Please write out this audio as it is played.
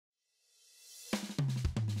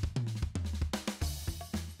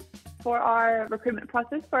For our recruitment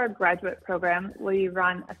process for our graduate program, we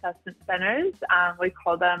run assessment centers. We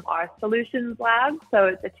call them our solutions labs. So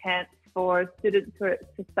it's a chance for students who are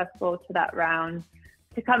successful to that round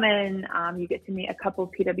to come in. You get to meet a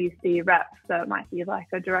couple PwC reps. So it might be like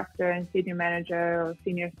a director and senior manager or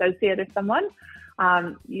senior associate or someone.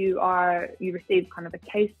 You receive kind of a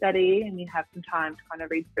case study, and you have some time to kind of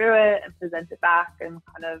read through it and present it back and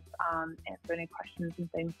kind of answer any questions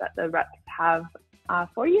and things that the reps have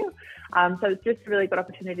for you. So it's just a really good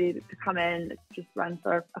opportunity to come in, just run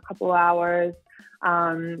for a couple hours,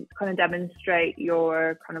 kind of demonstrate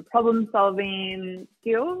your kind of problem solving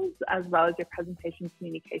skills as well as your presentation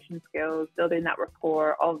communication skills, building that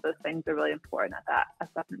rapport. All of those things are really important at that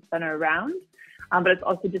assessment center round. But it's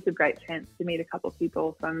also just a great chance to meet a couple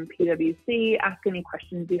people from PwC, ask any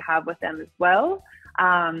questions you have with them as well,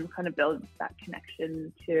 kind of build that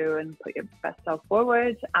connection to and put your best self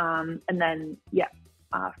forward. And then,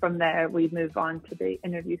 from there, we move on to the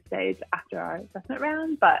interview stage after our assessment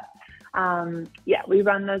round. But we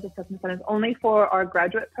run those assessment centers only for our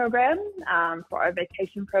graduate program. For our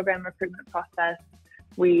vacation program recruitment process,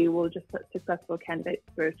 we will just put successful candidates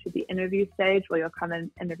through to the interview stage where you'll come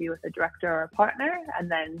and interview with a director or a partner.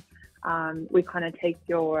 And then we kind of take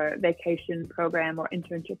your vacation program or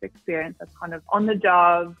internship experience as kind of on the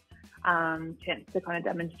job, chance to kind of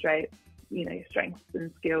demonstrate, your strengths and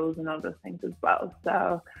skills and all those things as well.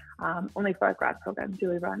 So only for our grad program do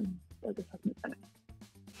we run those assessment centers.